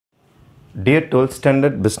Dear 12th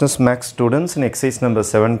Standard Business Max students, in exercise number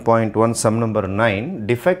 7.1, sum number 9,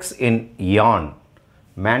 defects in yarn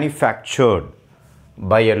manufactured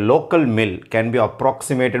by a local mill can be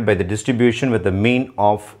approximated by the distribution with a mean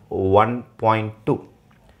of 1.2.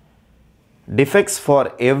 Defects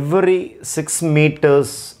for every 6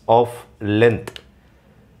 meters of length.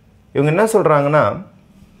 இவங்க என்ன சொல்றாங்கன்னா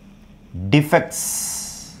defects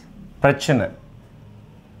பிரச்சனை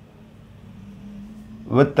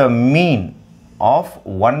with a mean of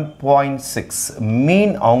 1.6. mean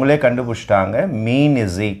அவங்களே கண்டுபிடிச்சிட்டாங்க. mean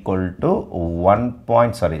is equal to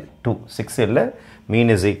 2. 6 இல்ல, mean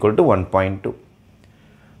is equal to 1.2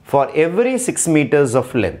 for every 6 meters of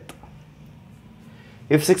length.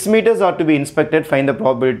 If 6 meters are to be inspected, find the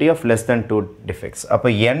probability of less than 2 defects. அப்ப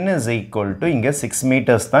n is equal to இங்க 6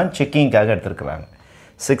 meters தான் செக்கிங்காக எடுத்துக்கிறாங்க.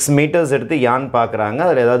 6 meters எடுத்து யான் பார்க்கறாங்க,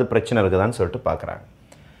 அதுல ஏதாவது பிரச்சனை இருக்குதான்னு சொல்லிட்டு பார்க்கறாங்க.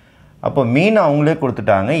 அப்போ மீன் அவங்களே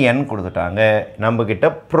கொடுத்துட்டாங்க, n கொடுத்துட்டாங்க. நம்ம கிட்ட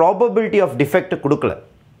probability of defect கொடுக்கல.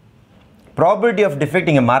 probability of defect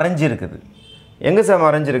இங்க மறைஞ்சு இருக்குது. எங்க சார்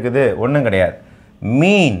மறைஞ்சு இருக்குது? ஒண்ணும் கிடையாது.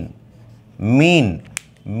 மீன்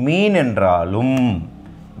என்றாலும்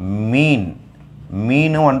மீன்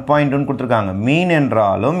 1.1 கொடுத்திருக்காங்க. மீன்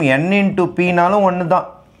என்றாலும் n into p னாலும் ஒன்னு தான்.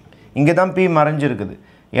 இங்க தான் p மறைஞ்சு இருக்குது.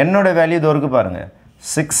 n ஓட வேல்யூ இது வரைக்கும் பாருங்க.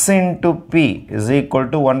 6 into p is equal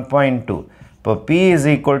to 1.2. இப்போ p is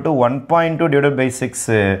equal to 1.2 divided by 6.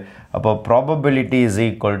 அப்போ probability is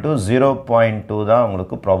equal to 0.2 தான்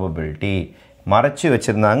உங்களுக்கு probability. மறைச்சு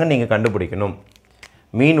வச்சிருந்தாங்க, நீங்க கண்டுபிடிக்கணும்.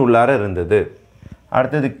 மீன் உள்ளார இருந்தது.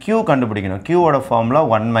 அடுத்தது q கண்டுபிடிக்கணும். q ஓட ஃபார்முலா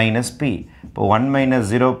 1 minus p. இப்போ 1 minus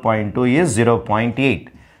 0.2 is 0.8.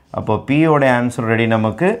 அப்போ p ஓட ஆன்சர் ரெடி,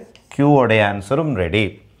 நமக்கு q ஓட ஆன்சரும் ready.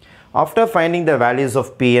 After finding the values of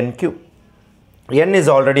p and q, n is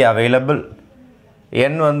already available.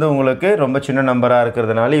 n வந்து உங்களுக்கு ரொம்ப சின்ன நம்பரா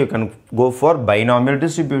இருக்கிறதுனால you can go for binomial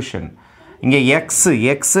distribution. இங்க x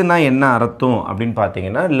னா என்ன அர்த்தம் அப்படினு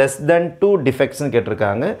பாத்தீங்கன்னா less than 2 defects னு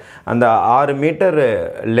கேட்டிருக்காங்க. அந்த 6 மீட்டர்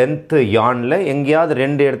லெந்த் yarnல எங்கயாவது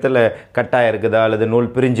ரெண்டு இடத்துல கட் ஆயிருக்குதா அல்லது நூல்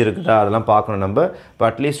பிரிஞ்சு இருக்குதா அதெல்லாம் பார்க்கணும் நம்ம. but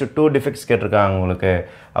at least 2 defects கேட்டிருக்காங்க உங்களுக்கு.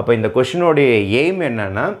 அப்ப இந்த क्वेश्चन ஓட எய்ம்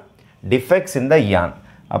என்னன்னா defects in the yarn.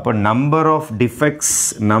 அப்ப number of defects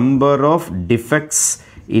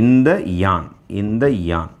in the yarn.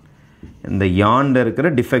 இந்த yarn இருக்கிற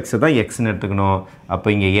defects தான் x னு எடுத்துக்கணும். அப்ப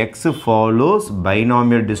இங்க x follows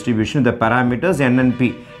binomial distribution. the parameters n and p.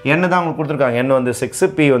 n தான் உங்களுக்கு கொடுத்திருக்காங்க. n வந்து 6,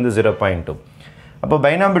 p வந்து 0.2. அப்ப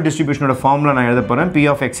binomial distribution ஓட ஃபார்முலா நான் எழுத போறேன். p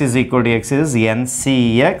of x is equal to x is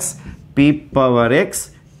ncx p power x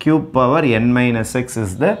q power n minus x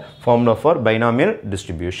is the formula for binomial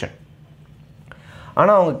distribution.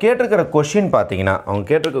 ஆனா அவங்க கேட்டிருக்கிற क्वेश्चन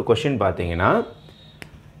பாத்தீங்கன்னா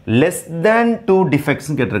less than 2 defects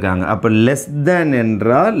னு கேட்டிருக்காங்க. அப்ப less than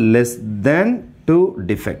என்றால் less than 2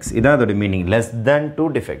 defects. இதான் அதோட meaning. less than 2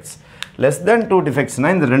 defects. less than 2 defects னா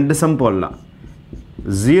இந்த ரெண்டு சம் போடலாம்.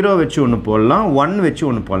 0 வெச்சு ஒன்னு போடலாம், 1 வெச்சு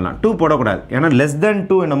ஒன்னு போடலாம். 2 போட கூடாது. ஏனா less than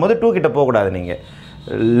 2 என்னும்போது 2 கிட்ட போக கூடாது நீங்க.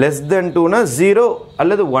 less than 2 னா 0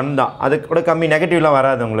 அல்லது 1 தான். அதுக்கூட கம்மி நெகட்டிவ்லாம்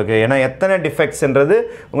வராது உங்களுக்கு. ஏனா எத்தனை டிஃபெக்ட்ஸ்ன்றது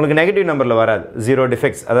உங்களுக்கு நெகட்டிவ் நம்பர்ல வராது. 0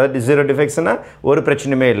 டிஃபெக்ட்ஸ், அதாவது 0 டிஃபெக்ட்ஸ்னா ஒரு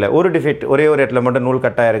பிரச்சனையுமே இல்ல. ஒரு டிஃபெக்ட் ஒரே ஒரு இடத்துல மட்டும் நூல்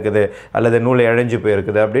கட் ஆயிருக்குது அல்லது நூல் இழைஞ்சு போய்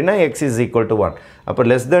இருக்குது அப்படினா x is equal to 1. அப்ப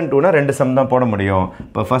less than 2 னா ரெண்டு சம் தான் போட முடியும்.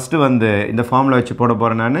 இப்ப ஃபர்ஸ்ட் வந்து இந்த ஃபார்முலா வச்சு போட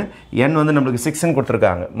போறேன் நான். n வந்து நமக்கு 6 ன்னு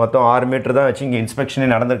கொடுத்திருக்காங்க. மொத்தம் 6 மீட்டர் தான் வச்சு இங்க இன்ஸ்பெக்ஷனே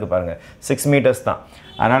நடந்துருக்கு பாருங்க. 6 மீட்டர்ஸ் தான்.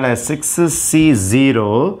 அதனால 6c0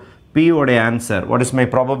 p ஓட answer, what is my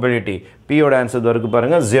probability? p ஓட ஆன்சர் வருக்கு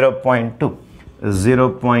பாருங்க 0.2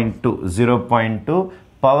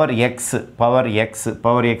 power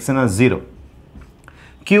x னா 0.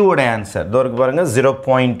 q ஓட ஆன்சர் வருக்கு பாருங்க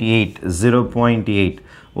 0.8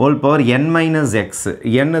 whole power n minus x.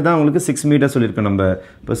 n தான் உங்களுக்கு 6 மீட்டர் சொல்லிருக்கோம் நம்ம.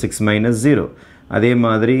 இப்போ 6 minus 0. அதே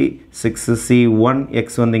மாதிரி 6c1 x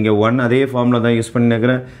வந்து இங்க 1. அதே ஃபார்முலா தான் யூஸ்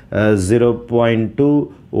பண்ணிக்கிறேன். 0.2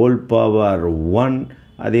 whole power 1.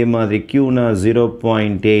 அதே மாதிரி q னா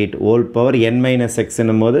 0.8 whole power n minus x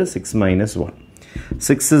என்னும்போது 6 minus 1.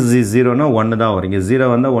 6 is 0 னா 1 தான் வரும். இங்க 0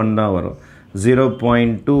 வந்தா 1 தான் வரும்.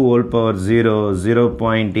 0.2 whole power 0,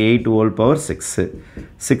 0.8 whole power 6.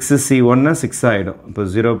 6c1 னா 6 ஆயிடும். இப்போ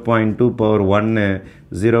 0.2 power 1,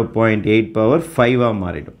 0.8 power 5 ஆ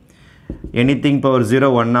மாறிடும். anything power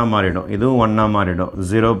 0 1 ஆ மாறிடும். இதுவும் 1 ஆ மாறிடும்.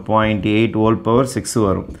 0.8 whole power 6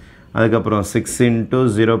 வரும். அதுக்கப்புறம் 6 into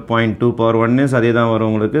 0.2 power 1 is அதே தான் வரும்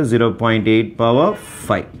உங்களுக்கு 0.8 power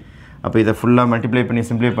 5. அப்ப இத ஃபுல்லா மல்டிப்ளை பண்ணி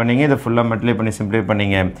சிம்ப்ளிஃபை பண்ணீங்க. இத ஃபுல்லா மல்டிப்ளை பண்ணி சிம்ப்ளிஃபை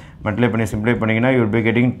பண்ணீங்கன்னா you will be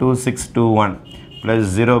getting 2621 plus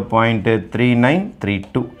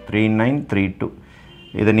 0.3932.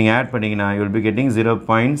 இத நீங்க ஆட் பண்ணீங்கன்னா you will be getting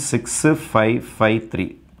 0.6553.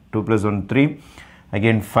 2 plus 1 3.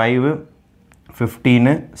 Again 5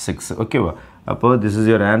 15 6 ஓகேவா அப்போ this is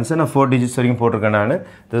your answer நான் 4 digits வரைக்கும் போட்டிருக்கேன் நான்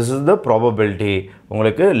this is the probability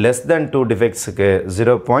உங்களுக்கு less than 2 defects க்கு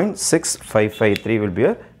 0.6553 will be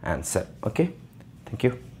your answer okay thank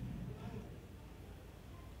you